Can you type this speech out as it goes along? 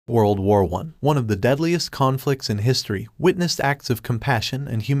World War I, one of the deadliest conflicts in history, witnessed acts of compassion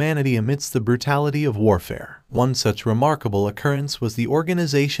and humanity amidst the brutality of warfare. One such remarkable occurrence was the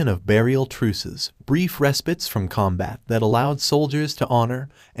organization of burial truces, brief respites from combat that allowed soldiers to honor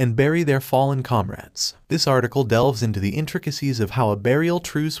and bury their fallen comrades. This article delves into the intricacies of how a burial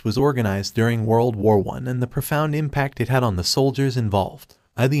truce was organized during World War I and the profound impact it had on the soldiers involved.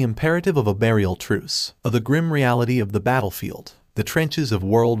 The imperative of a burial truce, the grim reality of the battlefield. The trenches of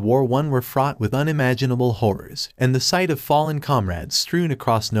World War I were fraught with unimaginable horrors, and the sight of fallen comrades strewn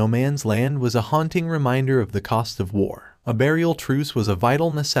across no man's land was a haunting reminder of the cost of war. A burial truce was a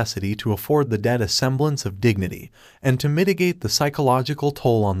vital necessity to afford the dead a semblance of dignity and to mitigate the psychological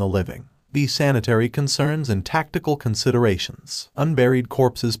toll on the living. These sanitary concerns and tactical considerations. Unburied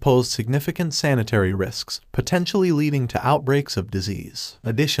corpses posed significant sanitary risks, potentially leading to outbreaks of disease.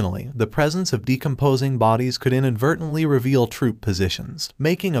 Additionally, the presence of decomposing bodies could inadvertently reveal troop positions,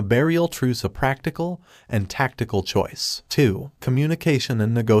 making a burial truce a practical and tactical choice. 2. Communication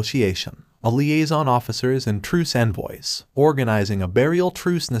and negotiation. Liaison officers and truce envoys. Organizing a burial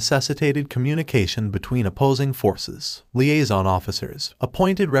truce necessitated communication between opposing forces. Liaison officers,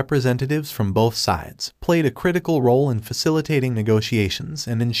 appointed representatives from both sides, played a critical role in facilitating negotiations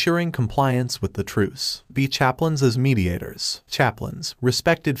and ensuring compliance with the truce. Chaplains as mediators. Chaplains,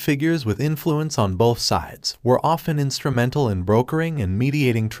 respected figures with influence on both sides, were often instrumental in brokering and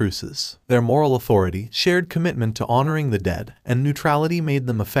mediating truces. Their moral authority, shared commitment to honoring the dead, and neutrality made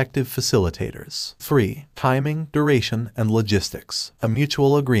them effective facilitators. 3. Timing, duration, and logistics. A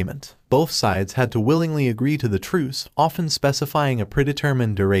mutual agreement. Both sides had to willingly agree to the truce, often specifying a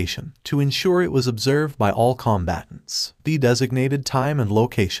predetermined duration, to ensure it was observed by all combatants. The designated time and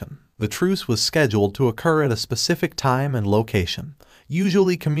location. The truce was scheduled to occur at a specific time and location,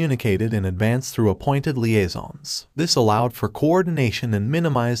 usually communicated in advance through appointed liaisons. This allowed for coordination and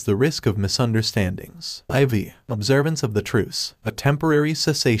minimized the risk of misunderstandings. Observance of the truce, a temporary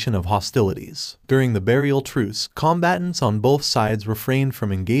cessation of hostilities. During the burial truce, combatants on both sides refrained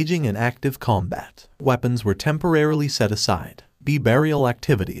from engaging in active combat. Weapons were temporarily set aside. Burial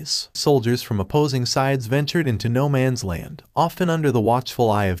activities. Soldiers from opposing sides ventured into no man's land, often under the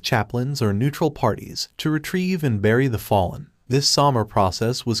watchful eye of chaplains or neutral parties, to retrieve and bury the fallen. This somber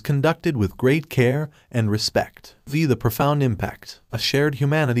process was conducted with great care and respect. The profound impact. A shared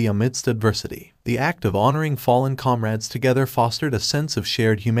humanity amidst adversity. The act of honoring fallen comrades together fostered a sense of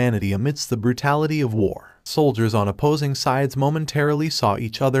shared humanity amidst the brutality of war. Soldiers on opposing sides momentarily saw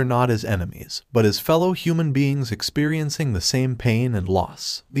each other not as enemies, but as fellow human beings experiencing the same pain and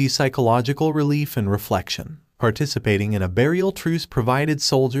loss. The psychological relief and reflection. Participating in a burial truce provided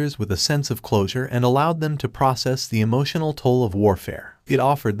soldiers with a sense of closure and allowed them to process the emotional toll of warfare. It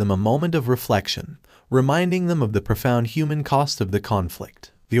offered them a moment of reflection, reminding them of the profound human cost of the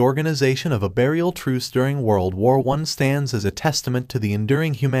conflict. The organization of a burial truce during World War I stands as a testament to the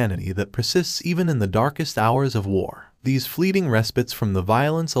enduring humanity that persists even in the darkest hours of war. These fleeting respites from the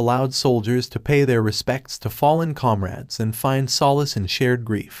violence allowed soldiers to pay their respects to fallen comrades and find solace in shared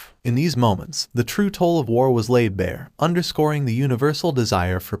grief. In these moments, the true toll of war was laid bare, underscoring the universal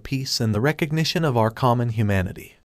desire for peace and the recognition of our common humanity.